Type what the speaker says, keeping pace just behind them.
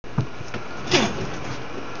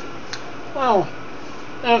Well,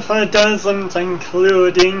 if it doesn't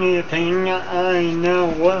include anything, I know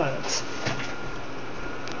what.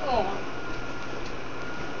 Oh.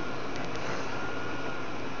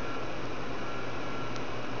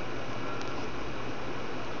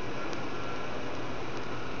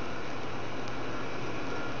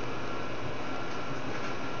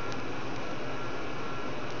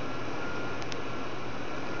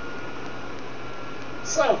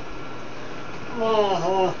 So,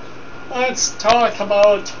 let's talk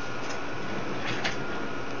about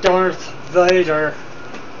Darth Vader.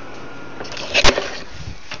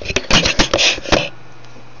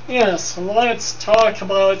 Yes, let's talk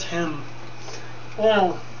about him.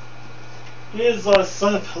 Well, he's a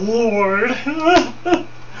Sith Lord.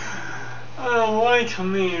 Like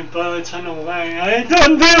me, but in a way, I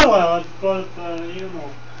don't do that, but, you know.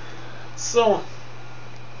 So,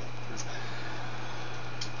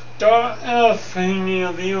 if any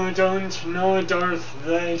of you don't know Darth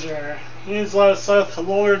Vader, he's a Sith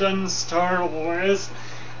Lord in Star Wars,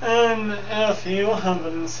 and if you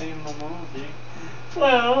haven't seen the movie,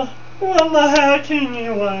 well, what the heck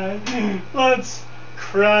anyway? Let's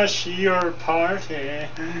crash your party.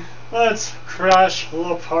 Let's crash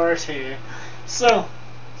the party. So,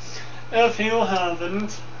 if you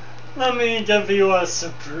haven't, let me give you a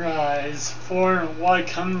surprise for what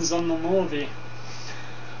comes in the movie.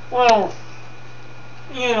 Well,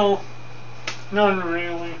 you know, none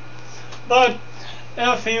really. But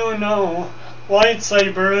if you know,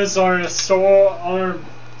 lightsabers are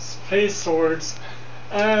space swords,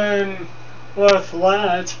 and with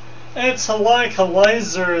that, it's like a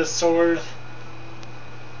laser sword,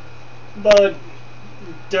 but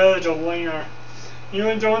deadlier.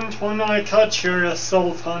 You don't want to cut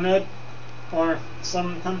yourself on it, or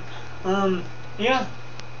something. Yeah.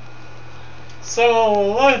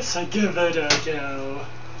 So let's give it a go.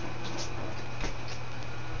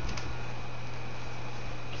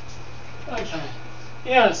 Okay.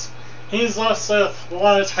 Yes, he's a Sith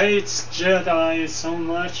that hates Jedi so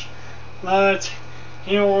much that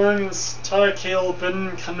he wants to kill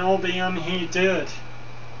Ben Kenobi, and he did.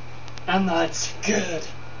 And that's good.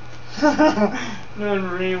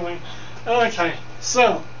 Not really. Okay,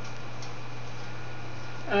 so.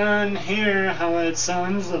 And hear how it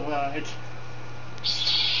sounds like.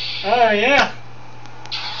 Oh yeah.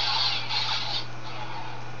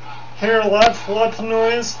 Hear that flip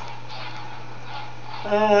noise?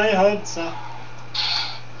 Oh, I hope so.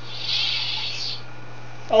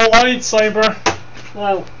 A lightsaber.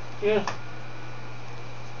 Well, yeah.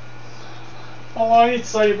 A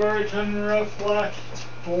lightsaber can reflect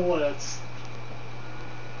bullets.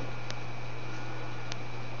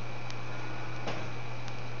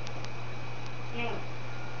 Yeah.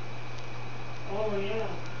 Oh yeah.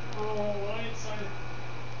 Oh, lightsaber.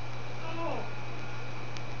 Oh.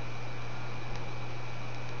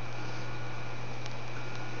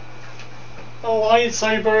 A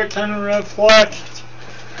lightsaber can reflect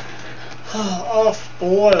off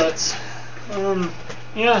bullets.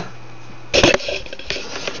 Yeah.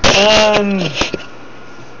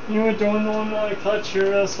 You don't want to cut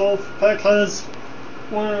yourself because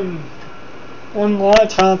when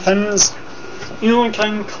that happens, you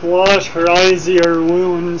can cauterize your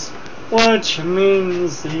wounds, which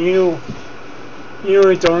means you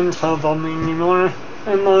don't have them anymore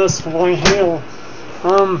unless they heal.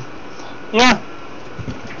 Yeah.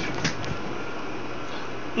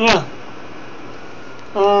 Yeah.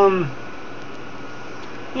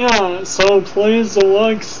 Yeah, so please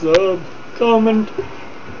like, sub, comment,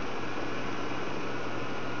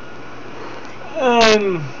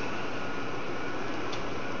 and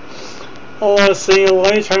I'll see you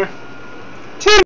later.